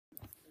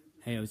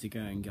Hey, how's it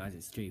going, guys?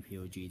 It's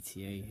JPL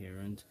GTA here,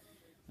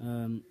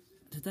 and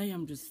today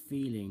I'm just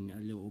feeling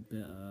a little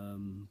bit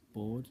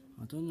bored.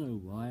 I don't know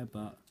why,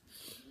 but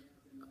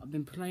I've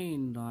been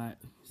playing like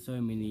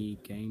so many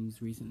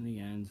games recently,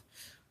 and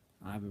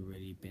I haven't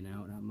really been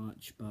out that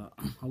much. But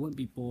I won't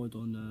be bored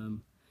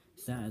on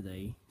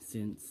Saturday,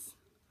 since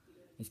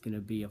it's gonna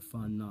be a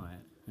fun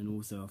night and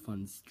also a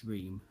fun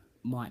stream.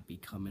 Might be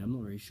coming. I'm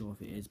not really sure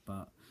if it is,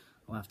 but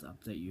I'll have to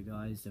update you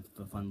guys if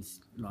the fun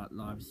like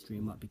live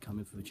stream might be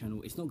coming for the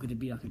channel. It's not going to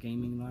be like a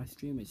gaming live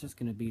stream. It's just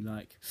going to be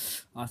like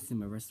us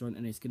in a restaurant,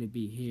 and it's going to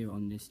be here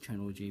on this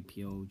channel,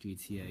 JPL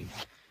GTA.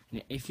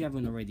 And if you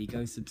haven't already,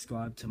 go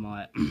subscribe to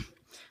my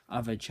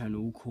other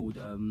channel called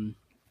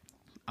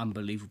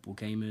Unbelievable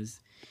Gamers.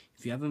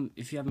 If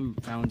you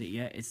haven't found it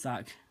yet, it's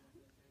like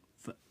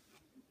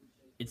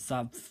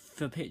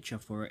the picture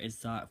for it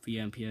is like the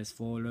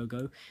PS4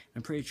 logo.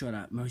 I'm pretty sure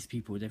that most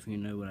people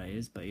definitely know what that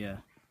is, but yeah.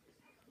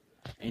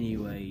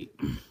 Anyway,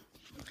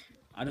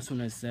 I just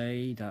want to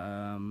say that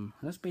I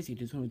just basically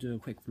just want to do a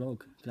quick vlog,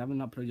 because I haven't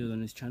uploaded on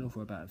this channel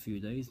for about a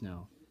few days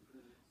now,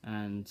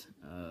 and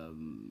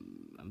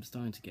I'm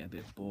starting to get a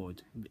bit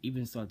bored. I'm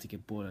even started to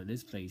get bored of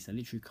this place. I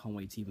literally can't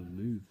wait to even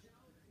move.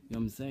 You know what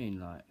I'm saying?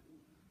 Like,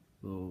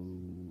 well,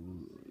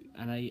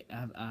 and I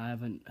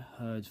haven't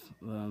heard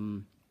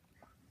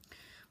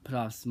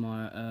plus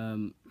my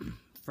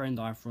friend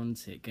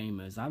iFrontic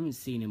Gamers. I haven't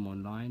seen him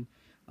online,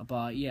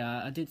 but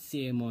yeah, I did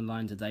see him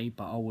online today,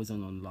 but I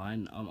wasn't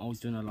online. I was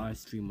doing a live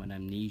stream on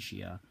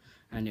Amnesia,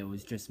 and it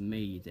was just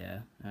me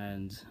there,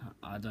 and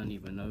I don't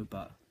even know,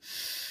 but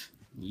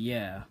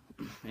yeah.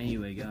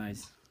 Anyway,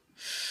 guys,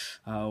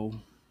 oh,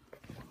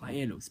 my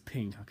ear looks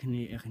pink. I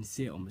can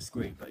see it on the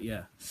screen, but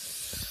yeah.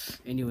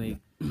 Anyway,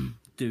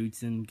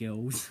 dudes and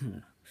girls,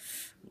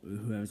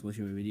 whoever's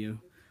watching the video,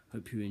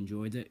 hope you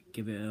enjoyed it.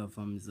 Give it a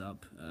thumbs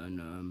up,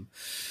 and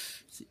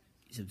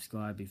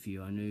subscribe if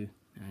you are new.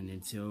 And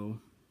until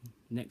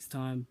next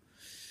time,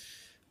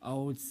 I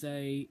would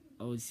say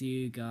I will see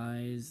you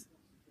guys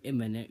in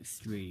the next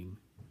stream.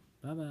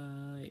 Bye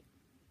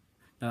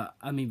bye.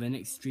 I mean the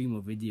next stream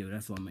or video,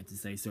 that's what I meant to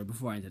say. So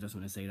before I end, I just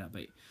want to say that,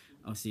 but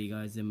I'll see you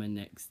guys in my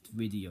next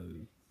video.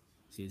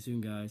 See you soon,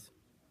 guys.